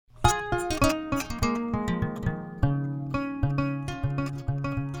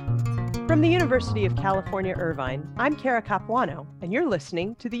From the University of California, Irvine, I'm Kara Capuano, and you're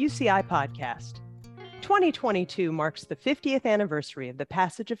listening to the UCI Podcast. 2022 marks the 50th anniversary of the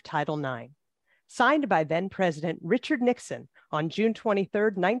passage of Title IX. Signed by then-President Richard Nixon on June 23,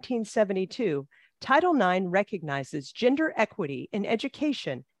 1972, Title IX recognizes gender equity in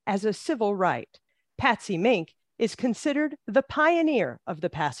education as a civil right. Patsy Mink is considered the pioneer of the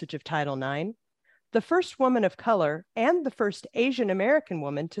passage of Title IX. The first woman of color and the first Asian American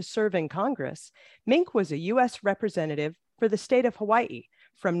woman to serve in Congress, Mink was a U.S. representative for the state of Hawaii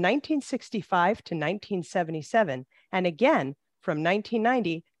from 1965 to 1977, and again from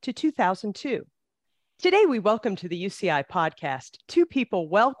 1990 to 2002. Today, we welcome to the UCI Podcast two people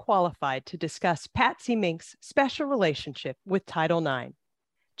well qualified to discuss Patsy Mink's special relationship with Title IX,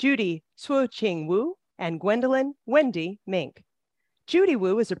 Judy Suo-Ching Wu and Gwendolyn Wendy Mink. Judy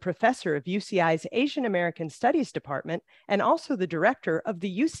Wu is a professor of UCI's Asian American Studies Department and also the director of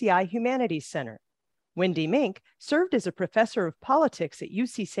the UCI Humanities Center. Wendy Mink served as a professor of politics at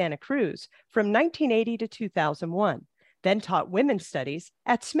UC Santa Cruz from 1980 to 2001, then taught women's studies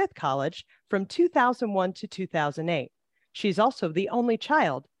at Smith College from 2001 to 2008. She's also the only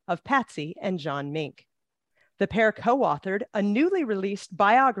child of Patsy and John Mink. The pair co-authored a newly released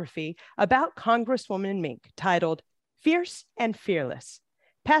biography about Congresswoman Mink titled Fierce and Fearless,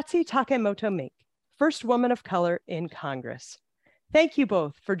 Patsy Takemoto Mink, first woman of color in Congress. Thank you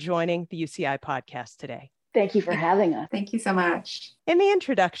both for joining the UCI Podcast today. Thank you for having us. Thank you so much. In the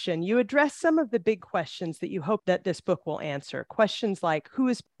introduction, you address some of the big questions that you hope that this book will answer. Questions like, who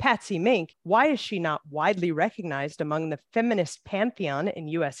is Patsy Mink? Why is she not widely recognized among the feminist pantheon in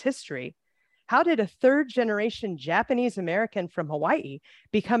U.S. history? How did a third-generation Japanese American from Hawaii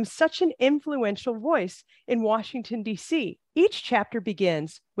become such an influential voice in Washington, D.C.? Each chapter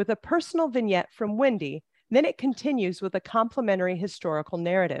begins with a personal vignette from Wendy, then it continues with a complementary historical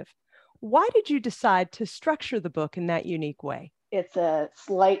narrative. Why did you decide to structure the book in that unique way? It's a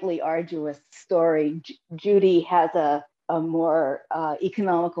slightly arduous story. Judy has a more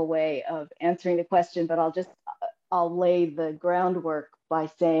economical way of answering the question, but I'll lay the groundwork by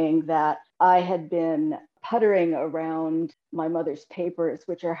saying that I had been puttering around my mother's papers,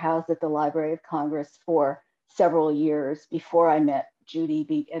 which are housed at the Library of Congress, for several years before I met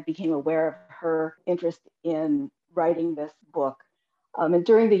Judy and became aware of her interest in writing this book. And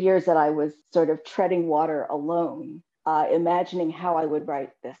during the years that I was sort of treading water alone, imagining how I would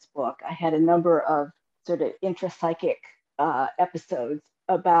write this book, I had a number of sort of intrapsychic episodes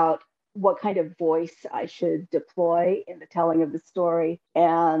about what kind of voice I should deploy in the telling of the story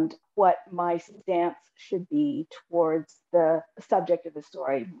and what my stance should be towards the subject of the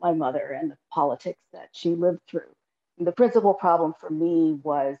story, my mother, and the politics that she lived through. And the principal problem for me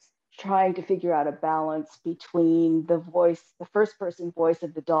was trying to figure out a balance between the first person voice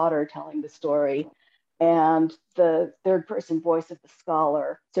of the daughter telling the story and the third person voice of the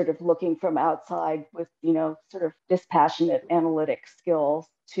scholar, sort of looking from outside with, sort of dispassionate analytic skills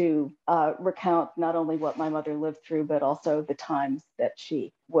to recount not only what my mother lived through, but also the times that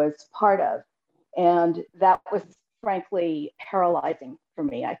she was part of. And that was frankly paralyzing for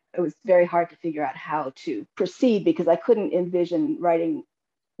me. It was very hard to figure out how to proceed because I couldn't envision writing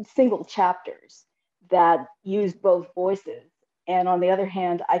single chapters that used both voices. And on the other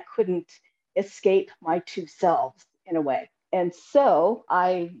hand, I couldn't escape my two selves in a way. And so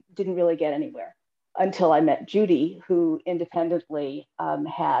I didn't really get anywhere until I met Judy, who independently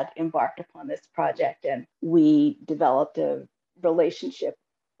had embarked upon this project. And we developed a relationship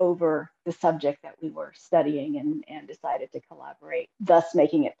over the subject that we were studying and decided to collaborate, thus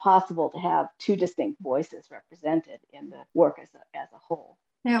making it possible to have two distinct voices represented in the work as a whole.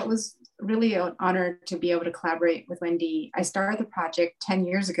 Yeah, it was really an honor to be able to collaborate with Wendy. I started the project 10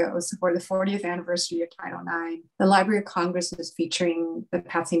 years ago, so for the 40th anniversary of Title IX. The Library of Congress was featuring the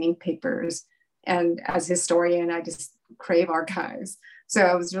Patsy Mink papers. And as a historian, I just crave archives. So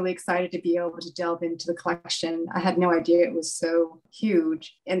I was really excited to be able to delve into the collection. I had no idea it was so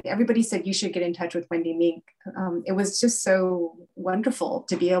huge. And everybody said you should get in touch with Wendy Mink. It was just so wonderful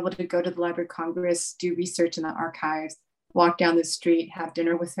to be able to go to the Library of Congress, do research in the archives, walk down the street, have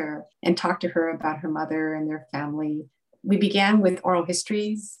dinner with her, and talk to her about her mother and their family. We began with oral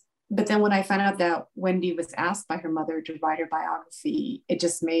histories, but then when I found out that Wendy was asked by her mother to write her biography, it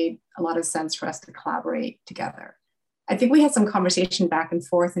just made a lot of sense for us to collaborate together. I think we had some conversation back and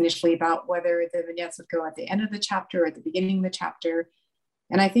forth initially about whether the vignettes would go at the end of the chapter or at the beginning of the chapter.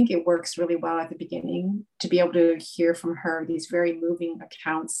 And I think it works really well at the beginning to be able to hear from her these very moving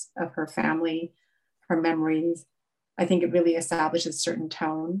accounts of her family, her memories. I think it really establishes a certain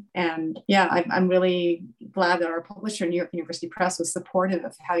tone. And yeah, I'm really glad that our publisher, New York University Press, was supportive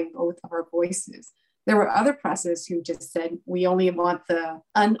of having both of our voices. There were other presses who just said, we only want the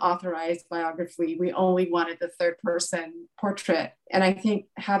unauthorized biography. We only wanted the third person portrait. And I think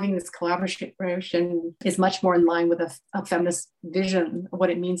having this collaboration is much more in line with a feminist vision of what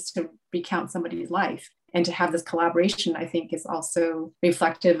it means to recount somebody's life. And to have this collaboration, I think, is also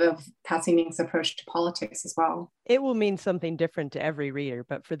reflective of Patsy Mink's approach to politics as well. It will mean something different to every reader,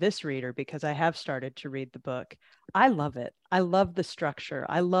 but for this reader, because I have started to read the book, I love it. I love the structure.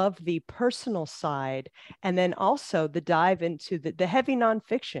 I love the personal side. And then also the dive into the heavy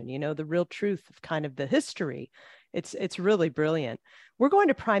nonfiction, the real truth of kind of the history. It's really brilliant. We're going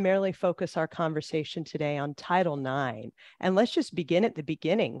to primarily focus our conversation today on Title IX. And let's just begin at the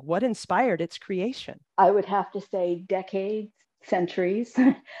beginning. What inspired its creation? I would have to say decades, centuries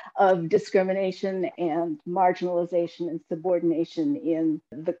of discrimination and marginalization and subordination in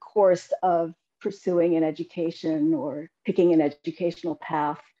the course of pursuing an education or picking an educational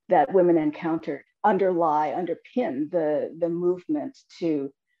path that women encountered underpin the movement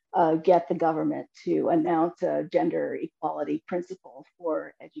to get the government to announce a gender equality principle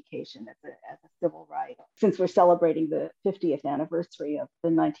for education as a civil right. Since we're celebrating the 50th anniversary of the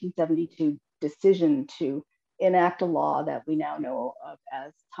 1972 decision to enact a law that we now know of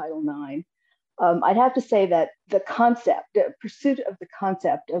as Title IX, I'd have to say that the pursuit of the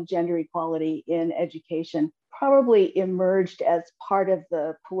concept of gender equality in education probably emerged as part of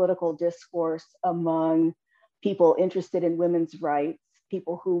the political discourse among people interested in women's rights,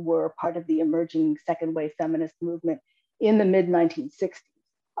 people who were part of the emerging second wave feminist movement in the mid-1960s.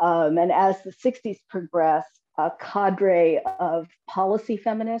 And as the 60s progressed, a cadre of policy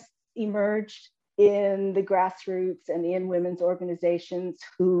feminists emerged in the grassroots and in women's organizations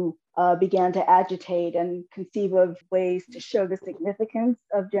who began to agitate and conceive of ways to show the significance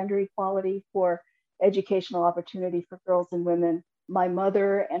of gender equality for educational opportunity for girls and women. My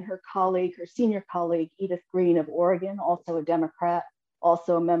mother and her senior colleague, Edith Green of Oregon, also a Democrat,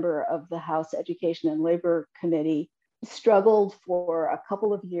 also a member of the House Education and Labor Committee, struggled for a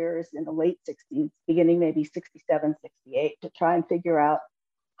couple of years in the late 60s, beginning maybe 67, 68, to try and figure out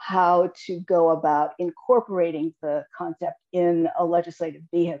how to go about incorporating the concept in a legislative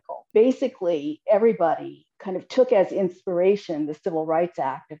vehicle. Basically, everybody kind of took as inspiration the Civil Rights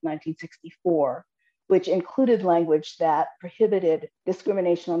Act of 1964, which included language that prohibited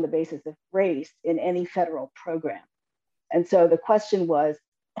discrimination on the basis of race in any federal program. And so the question was,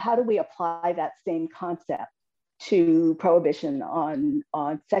 how do we apply that same concept to prohibition on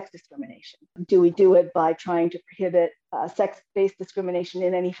sex discrimination? Do we do it by trying to prohibit sex-based discrimination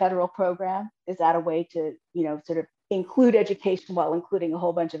in any federal program? Is that a way to, sort of include education while including a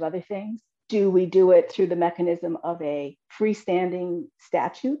whole bunch of other things? Do we do it through the mechanism of a freestanding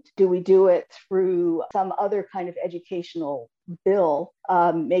statute? Do we do it through some other kind of educational bill,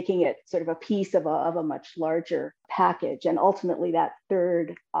 making it sort of a piece of a much larger package? And ultimately, that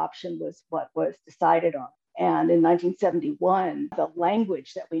third option was what was decided on. And in 1971, the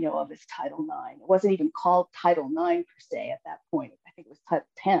language that we know of as Title IX, it wasn't even called Title IX per se at that point. I think it was Title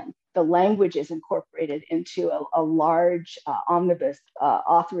X. The language is incorporated into a large omnibus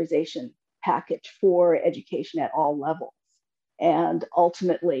authorization package for education at all levels, and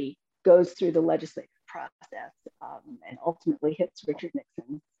ultimately goes through the legislative process and ultimately hits Richard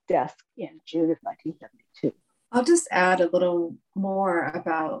Nixon's desk in June of 1972. I'll just add a little more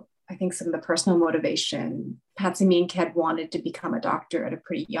about, I think, some of the personal motivation. Patsy Mink had wanted to become a doctor at a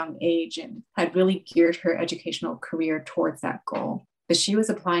pretty young age and had really geared her educational career towards that goal. But she was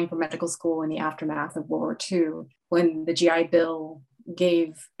applying for medical school in the aftermath of World War II when the GI Bill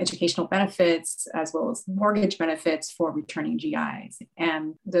gave educational benefits as well as mortgage benefits for returning GIs.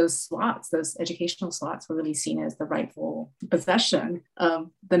 And those educational slots were really seen as the rightful possession of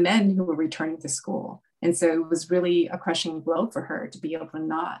the men who were returning to school. And so it was really a crushing blow for her to be able to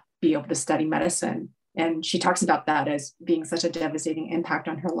not be able to study medicine. And she talks about that as being such a devastating impact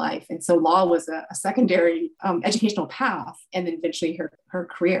on her life. And so law was a secondary educational path, and then eventually her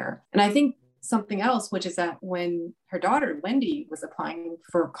career. And I think something else, which is that when her daughter, Wendy, was applying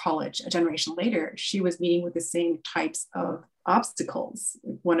for college a generation later, she was meeting with the same types of obstacles.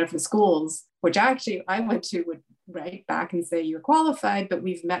 One of the schools, which actually I went to, would write back and say, you're qualified, but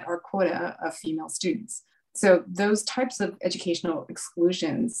we've met our quota of female students. So those types of educational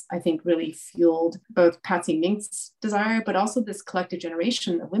exclusions, I think, really fueled both Patsy Mink's desire, but also this collective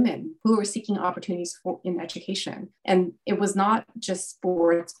generation of women who were seeking opportunities in education. And it was not just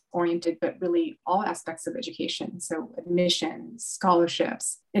sports oriented, but really all aspects of education. So admissions,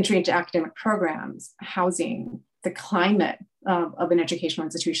 scholarships, entry into academic programs, housing, the climate of an educational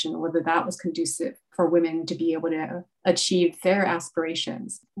institution, whether that was conducive for women to be able to achieve their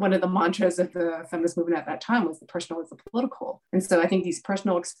aspirations. One of the mantras of the feminist movement at that time was the personal is the political. And so I think these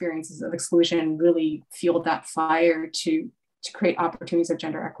personal experiences of exclusion really fueled that fire to create opportunities of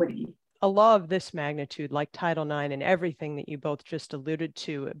gender equity. A law of this magnitude, like Title IX and everything that you both just alluded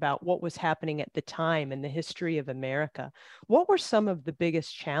to about what was happening at the time in the history of America, what were some of the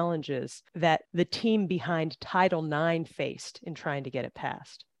biggest challenges that the team behind Title IX faced in trying to get it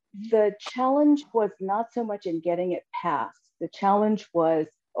passed? The challenge was not so much in getting it passed. The challenge was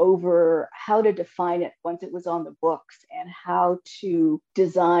over how to define it once it was on the books and how to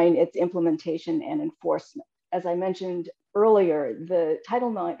design its implementation and enforcement. As I mentioned earlier, the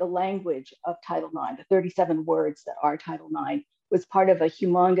Title IX, the language of Title IX, the 37 words that are Title IX, was part of a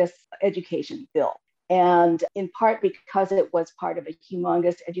humongous education bill. And in part because it was part of a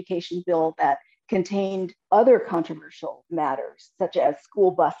humongous education bill that contained other controversial matters, such as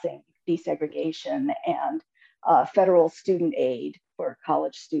school busing, desegregation, and federal student aid for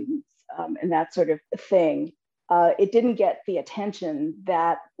college students, and that sort of thing. It didn't get the attention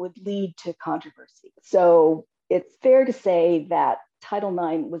that would lead to controversy. So it's fair to say that Title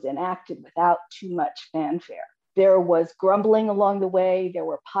IX was enacted without too much fanfare. There was grumbling along the way. There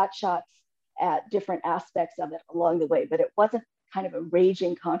were potshots at different aspects of it along the way, but it wasn't kind of a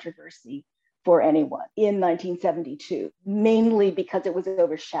raging controversy for anyone in 1972, mainly because it was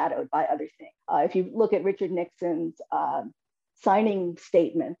overshadowed by other things. If you look at Richard Nixon's signing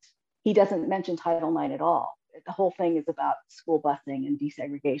statement, he doesn't mention Title IX at all. The whole thing is about school busing and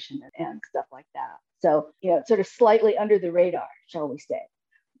desegregation and stuff like that. So, it's sort of slightly under the radar, shall we say.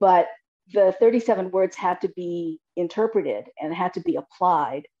 But the 37 words had to be interpreted and had to be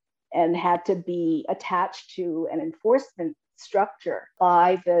applied and had to be attached to an enforcement structure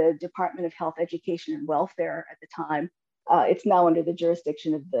by the Department of Health, Education, and Welfare at the time. It's now under the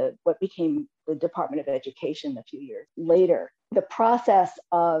jurisdiction of what became the Department of Education a few years later. The process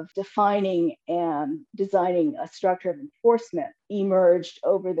of defining and designing a structure of enforcement emerged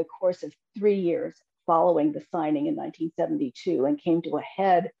over the course of 3 years following the signing in 1972 and came to a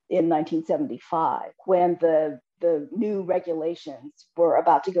head in 1975 when the new regulations were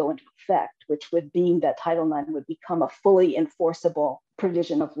about to go into effect, which would mean that Title IX would become a fully enforceable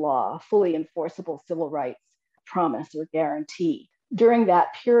provision of law, a fully enforceable civil rights promise or guarantee. During that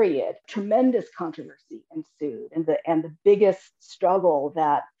period, tremendous controversy ensued, and the biggest struggle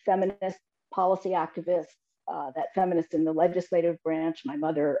that feminist policy activists, that feminists in the legislative branch, my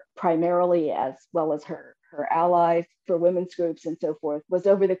mother primarily, as well as her allies for women's groups and so forth, was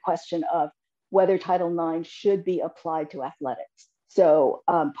over the question of whether Title IX should be applied to athletics. So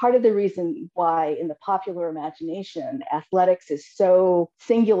part of the reason why in the popular imagination, athletics is so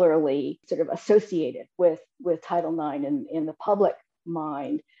singularly sort of associated with Title IX in the public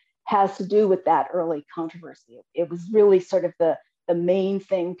mind has to do with that early controversy. It was really sort of the main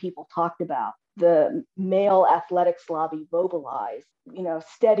thing people talked about. The male athletics lobby mobilized,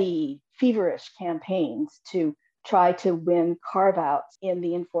 steady, feverish campaigns to try to win carve-outs in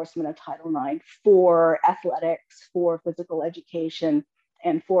the enforcement of Title IX for athletics, for physical education,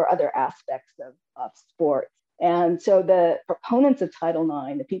 and for other aspects of sports. And so the proponents of Title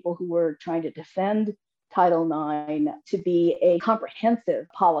IX, the people who were trying to defend Title IX to be a comprehensive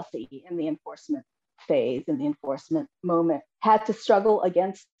policy in the enforcement phase, in the enforcement moment, had to struggle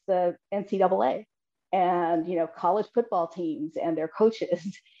against the NCAA and college football teams and their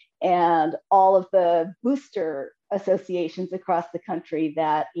coaches and all of the booster associations across the country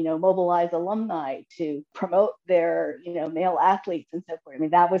that mobilize alumni to promote their male athletes and so forth. I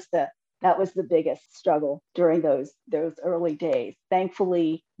mean, that was the biggest struggle during those early days.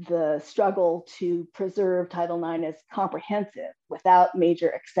 Thankfully, the struggle to preserve Title IX as comprehensive without major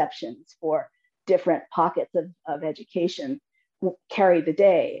exceptions for different pockets of education carried the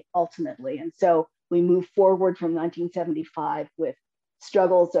day ultimately. And so we moved forward from 1975 with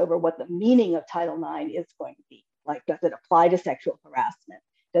struggles over what the meaning of Title IX is going to be. Like, does it apply to sexual harassment?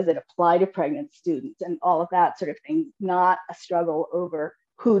 Does it apply to pregnant students? And all of that sort of thing, not a struggle over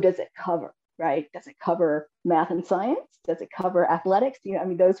who does it cover, right? Does it cover math and science? Does it cover athletics?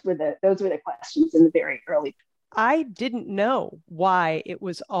 Those were the questions in the very early. I didn't know why it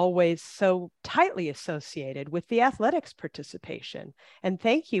was always so tightly associated with the athletics participation. And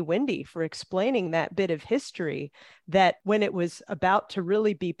thank you, Wendy, for explaining that bit of history, that when it was about to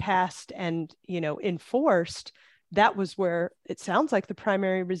really be passed and, enforced, that was where it sounds like the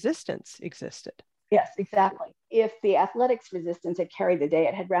primary resistance existed. Yes, exactly. If the athletics resistance had carried the day,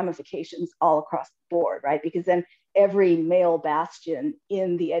 it had ramifications all across the board, right? Because then every male bastion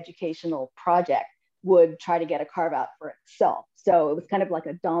in the educational project would try to get a carve out for itself. So it was kind of like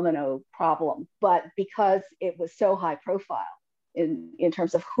a domino problem. But because it was so high profile in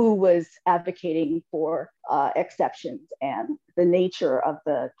terms of who was advocating for exceptions and the nature of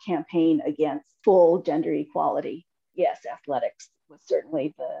the campaign against full gender equality, yes, athletics was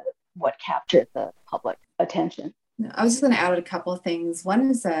certainly what captured the public attention. I was just going to add a couple of things. One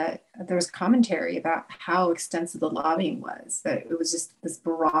is that there was commentary about how extensive the lobbying was, that it was just this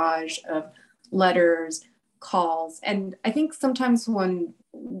barrage of letters, calls. And I think sometimes when,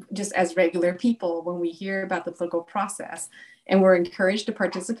 just as regular people, when we hear about the political process and we're encouraged to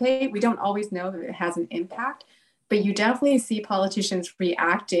participate, we don't always know if it has an impact, but you definitely see politicians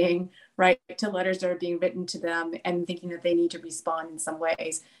reacting, right, to letters that are being written to them and thinking that they need to respond in some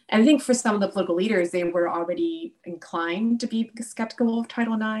ways. And I think for some of the political leaders, they were already inclined to be skeptical of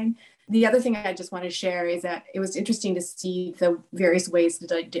Title IX. The other thing I just want to share is that it was interesting to see the various ways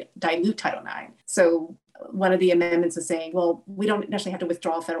to dilute Title IX. So one of the amendments is saying, well, we don't necessarily have to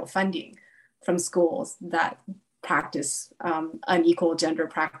withdraw federal funding from schools that practice unequal gender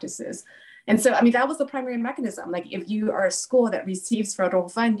practices. And so, I mean, that was the primary mechanism. Like, if you are a school that receives federal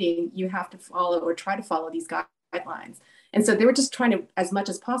funding, you have to follow or try to follow these guidelines. And so they were just trying to, as much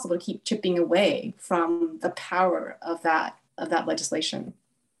as possible, to keep chipping away from the power of that legislation.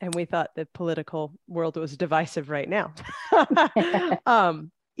 And we thought the political world was divisive right now.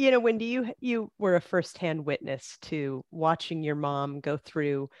 Wendy, you were a firsthand witness to watching your mom go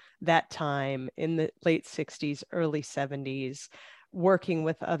through that time in the late 60s, early 70s, working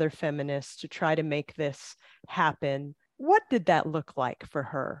with other feminists to try to make this happen. What did that look like for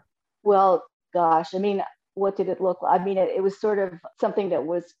her? Well, gosh, I mean, what did it look like? I mean, it was sort of something that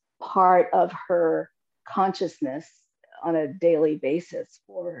was part of her consciousness on a daily basis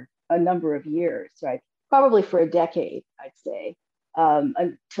for a number of years, right? Probably for a decade, I'd say,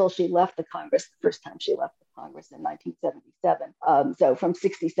 until she left the Congress, the first time she left the Congress in 1977. So from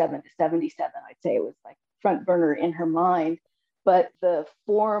 67 to 77, I'd say it was like front burner in her mind. But the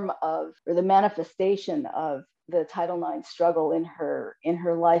form of, or the manifestation of the Title IX struggle in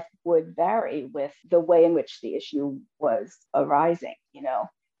her life would vary with the way in which the issue was arising.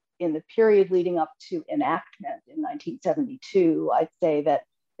 In the period leading up to enactment in 1972, I'd say that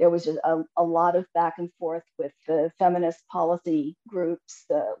there was just a lot of back and forth with the feminist policy groups,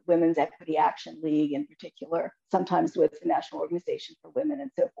 the Women's Equity Action League in particular, sometimes with the National Organization for Women and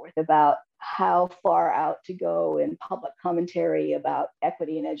so forth, about how far out to go in public commentary about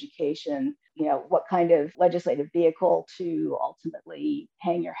equity in education, what kind of legislative vehicle to ultimately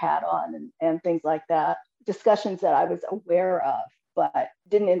hang your hat on and things like that. Discussions that I was aware of, but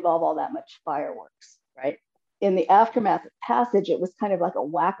didn't involve all that much fireworks, right? In the aftermath of passage, it was kind of like a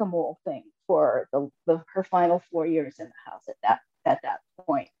whack-a-mole thing for her final 4 years in the House at that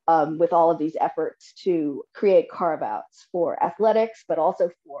point, with all of these efforts to create carve-outs for athletics, but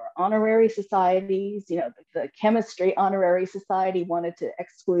also for honorary societies. The chemistry honorary society wanted to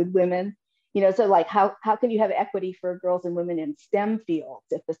exclude women. So like how can you have equity for girls and women in STEM fields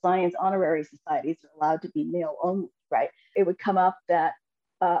if the science honorary societies are allowed to be male only, right? It would come up that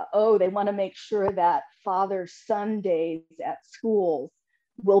they want to make sure that father-son days at schools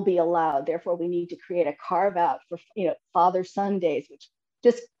will be allowed. Therefore, we need to create a carve out for, father-son days, which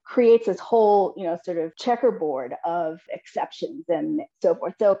just creates this whole, sort of checkerboard of exceptions and so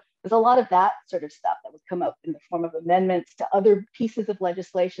forth. So there's a lot of that sort of stuff that would come up in the form of amendments to other pieces of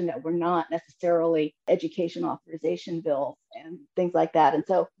legislation that were not necessarily education authorization bills and things like that. And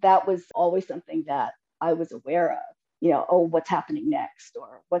so that was always something that I was aware of. What's happening next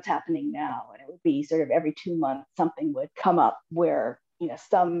or what's happening now. And it would be sort of every 2 months, something would come up where,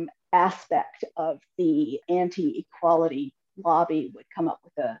 some aspect of the anti-equality lobby would come up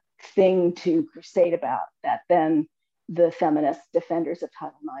with a thing to crusade about that then the feminist defenders of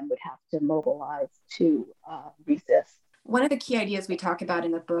Title IX would have to mobilize to resist. One of the key ideas we talk about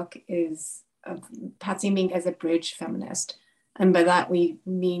in the book is Patsy Mink as a bridge feminist. And by that, we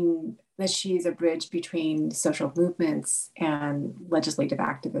mean that she's a bridge between social movements and legislative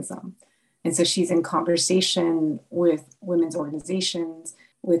activism. And so she's in conversation with women's organizations,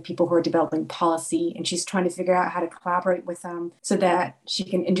 with people who are developing policy, and she's trying to figure out how to collaborate with them so that she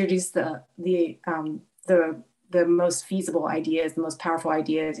can introduce the most feasible ideas, the most powerful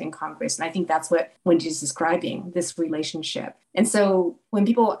ideas in Congress. And I think that's what Wendy's describing, this relationship. And so when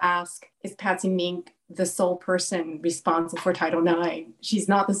people ask, is Patsy Mink the sole person responsible for Title IX? She's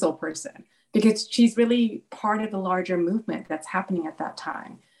not the sole person, because she's really part of the larger movement that's happening at that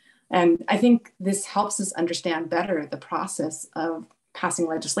time. And I think this helps us understand better the process of passing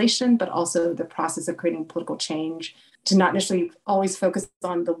legislation, but also the process of creating political change, to not necessarily always focus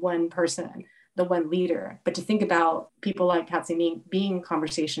on the one person, the one leader, but to think about people like Patsy Mink being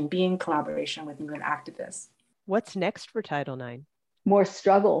conversation, being collaboration with women activists. What's next for Title IX? More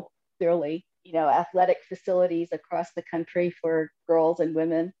struggle, clearly. Athletic facilities across the country for girls and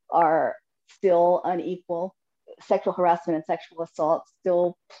women are still unequal. Sexual harassment and sexual assault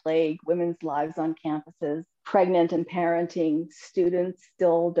still plague women's lives on campuses. Pregnant and parenting students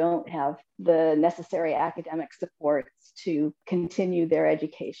still don't have the necessary academic supports to continue their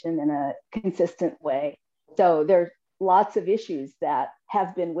education in a consistent way. So there are lots of issues that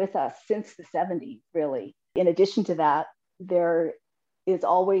have been with us since the 70s, really. In addition to that, there is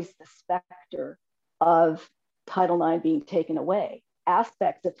always the specter of Title IX being taken away.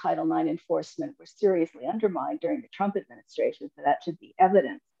 Aspects of Title IX enforcement were seriously undermined during the Trump administration, so that should be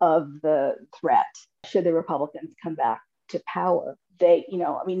evidence of the threat should the Republicans come back to power.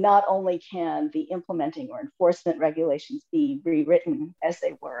 Not only can the implementing or enforcement regulations be rewritten as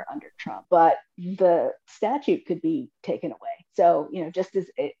they were under Trump, but the statute could be taken away. So, just as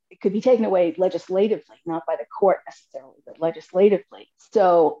it could be taken away legislatively, not by the court necessarily, but legislatively.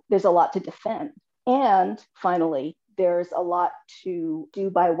 So there's a lot to defend. And finally, there's a lot to do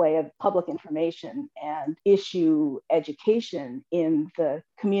by way of public information and issue education in the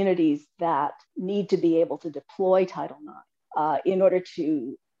communities that need to be able to deploy Title IX in order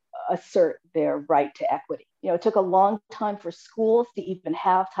to assert their right to equity. It took a long time for schools to even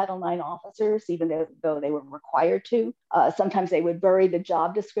have Title IX officers, even though they were required to. Sometimes they would bury the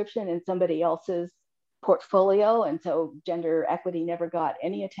job description in somebody else's portfolio, and so gender equity never got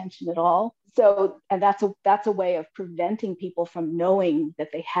any attention at all. So, and that's a way of preventing people from knowing that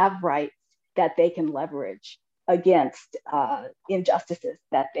they have rights that they can leverage against injustices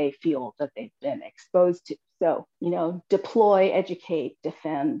that they feel that they've been exposed to. So, deploy, educate,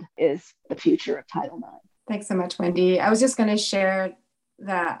 defend is the future of Title IX. Thanks so much, Wendy. I was just going to share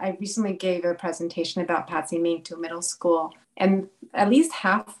that I recently gave a presentation about Patsy Mink to a middle school, and at least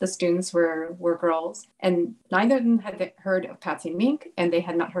half the students were girls, and neither of them had heard of Patsy Mink, and they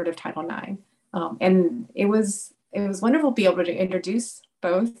had not heard of Title IX. And it was wonderful to be able to introduce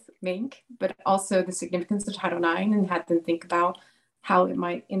both Mink, but also the significance of Title IX, and had them think about how it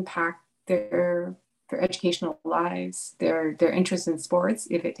might impact their educational lives, their interest in sports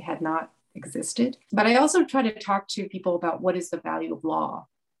if it had not existed. But I also try to talk to people about what is the value of law,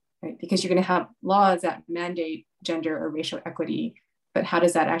 right? Because you're going to have laws that mandate gender or racial equity, but how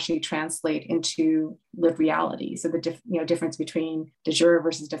does that actually translate into lived reality? So the difference between de jure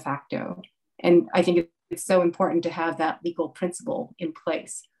versus de facto. And I think it's so important to have that legal principle in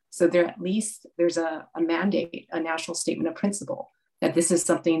place. So there's a mandate, a national statement of principle that this is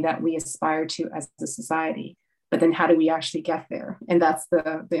something that we aspire to as a society. But then how do we actually get there? And that's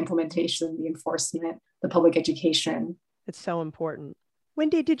the implementation, the enforcement, the public education. It's so important.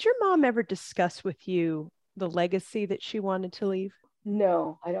 Wendy, did your mom ever discuss with you the legacy that she wanted to leave?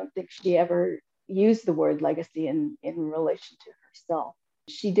 No, I don't think she ever used the word legacy in relation to herself.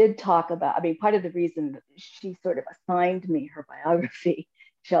 She did talk about, part of the reason that she sort of assigned me her biography,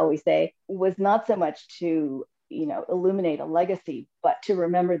 shall we say, was not so much to, illuminate a legacy, but to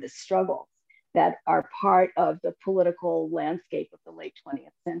remember the struggles that are part of the political landscape of the late 20th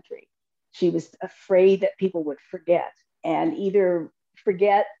century. She was afraid that people would forget, and either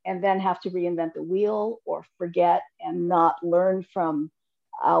forget and then have to reinvent the wheel, or forget and not learn from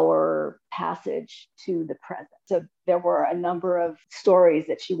our passage to the present. So there were a number of stories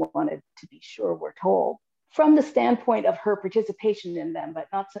that she wanted to be sure were told from the standpoint of her participation in them, but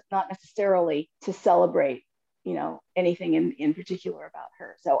not necessarily to celebrate anything in particular about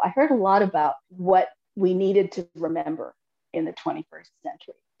her. So I heard a lot about what we needed to remember in the 21st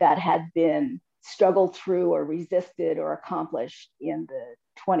century that had been struggled through or resisted or accomplished in the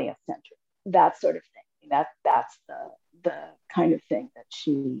 20th century, that sort of thing. That's the kind of thing that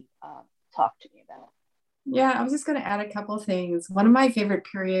she talked to me about. Yeah, I was just going to add a couple of things. One of my favorite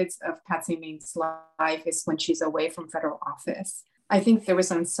periods of Patsy Mink's life is when she's away from federal office. I think there was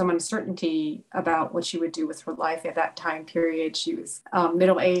some uncertainty about what she would do with her life at that time period. She was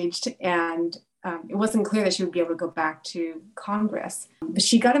middle-aged, and it wasn't clear that she would be able to go back to Congress. But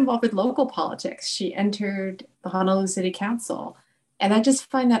she got involved with local politics. She entered the Honolulu City Council. And I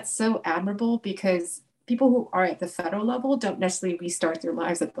just find that so admirable, because people who are at the federal level don't necessarily restart their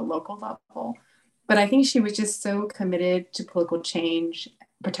lives at the local level. But I think she was just so committed to political change,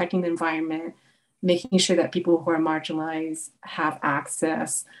 protecting the environment, making sure that people who are marginalized have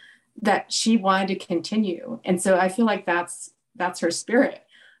access, that she wanted to continue. And so I feel like that's her spirit.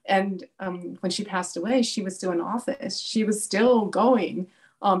 And when she passed away, she was still in office. She was still going.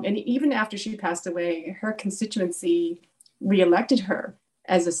 And even after she passed away, her constituency reelected her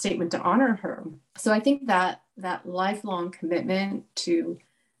as a statement to honor her. So I think that lifelong commitment to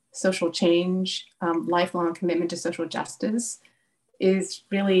social change, lifelong commitment to social justice is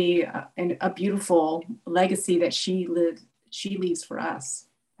really a beautiful legacy that she leaves for us.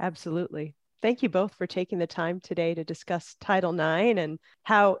 Absolutely. Thank you both for taking the time today to discuss Title IX and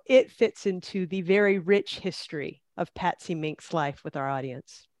how it fits into the very rich history of Patsy Mink's life with our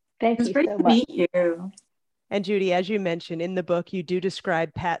audience. Thank you so much. It was great to meet you. And Judy, as you mentioned in the book, you do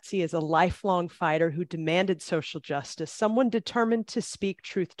describe Patsy as a lifelong fighter who demanded social justice, someone determined to speak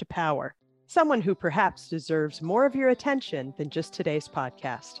truth to power, someone who perhaps deserves more of your attention than just today's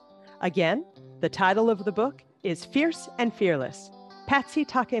podcast. Again, the title of the book is Fierce and Fearless, Patsy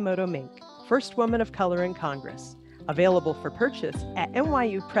Takemoto Mink, First Woman of Color in Congress, available for purchase at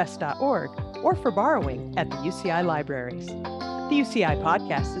nyupress.org or for borrowing at the UCI libraries. The UCI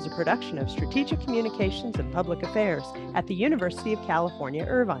Podcast is a production of Strategic Communications and Public Affairs at the University of California,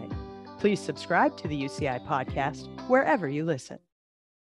 Irvine. Please subscribe to the UCI Podcast wherever you listen.